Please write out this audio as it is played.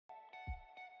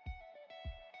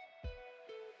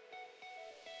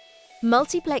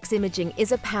Multiplex imaging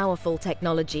is a powerful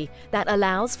technology that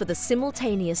allows for the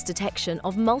simultaneous detection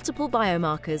of multiple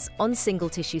biomarkers on single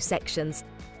tissue sections.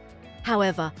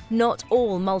 However, not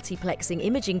all multiplexing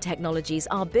imaging technologies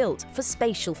are built for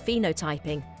spatial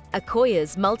phenotyping.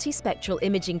 Akoya's multispectral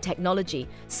imaging technology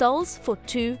solves for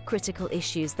two critical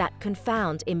issues that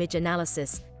confound image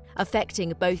analysis,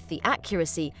 affecting both the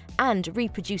accuracy and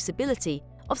reproducibility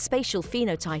of spatial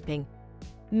phenotyping.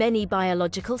 Many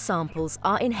biological samples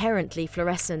are inherently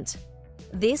fluorescent.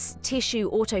 This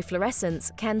tissue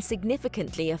autofluorescence can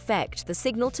significantly affect the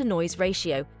signal-to-noise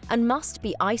ratio and must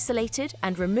be isolated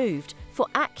and removed for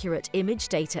accurate image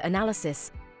data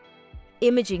analysis.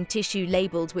 Imaging tissue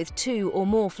labeled with two or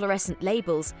more fluorescent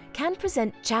labels can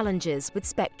present challenges with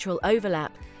spectral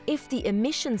overlap if the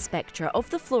emission spectra of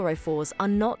the fluorophores are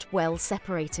not well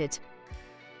separated.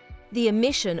 The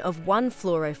emission of one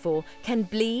fluorophore can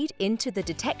bleed into the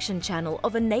detection channel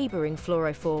of a neighboring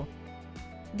fluorophore.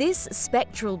 This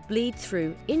spectral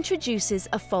bleed-through introduces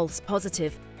a false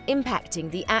positive, impacting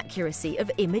the accuracy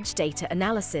of image data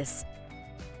analysis.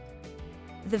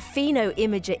 The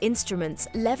PhenoImager instruments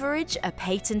leverage a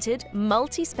patented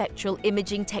multispectral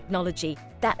imaging technology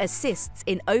that assists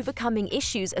in overcoming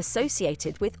issues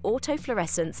associated with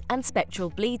autofluorescence and spectral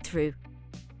bleed-through.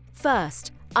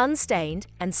 First, unstained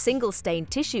and single-stained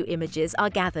tissue images are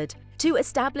gathered to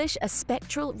establish a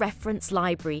spectral reference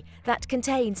library that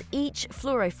contains each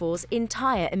fluorophore's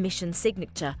entire emission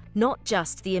signature, not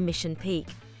just the emission peak.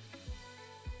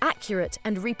 Accurate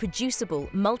and reproducible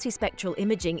multispectral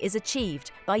imaging is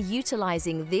achieved by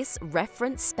utilizing this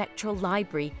reference spectral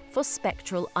library for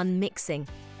spectral unmixing.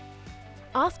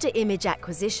 After image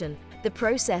acquisition, the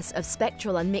process of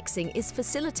spectral unmixing is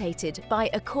facilitated by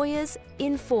Akoya's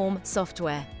Inform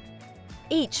software.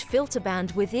 Each filter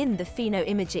band within the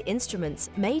PhenoImager instruments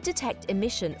may detect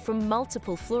emission from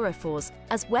multiple fluorophores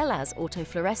as well as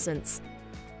autofluorescence.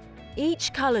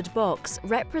 Each colored box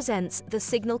represents the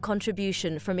signal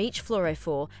contribution from each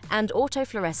fluorophore and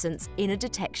autofluorescence in a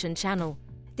detection channel.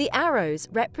 The arrows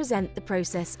represent the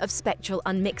process of spectral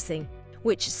unmixing,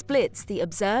 which splits the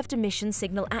observed emission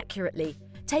signal accurately,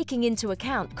 taking into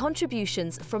account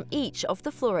contributions from each of the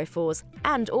fluorophores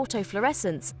and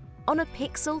autofluorescence on a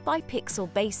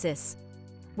pixel-by-pixel basis.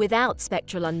 Without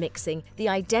spectral unmixing, the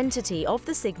identity of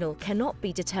the signal cannot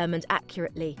be determined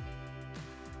accurately.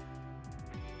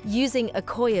 Using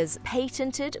Akoya's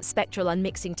patented spectral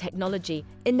unmixing technology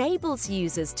enables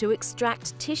users to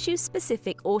extract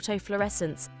tissue-specific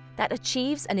autofluorescence that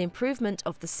achieves an improvement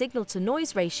of the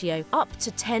signal-to-noise ratio up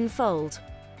to 10-fold.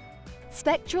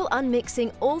 Spectral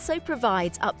unmixing also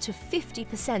provides up to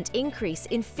 50% increase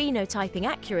in phenotyping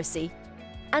accuracy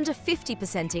and a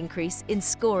 50% increase in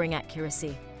scoring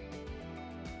accuracy.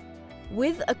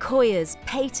 With Akoya's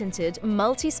patented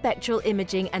multispectral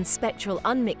imaging and spectral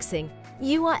unmixing,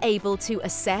 you are able to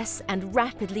assess and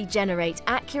rapidly generate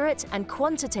accurate and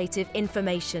quantitative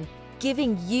information,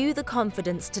 giving you the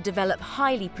confidence to develop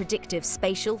highly predictive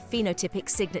spatial phenotypic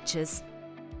signatures.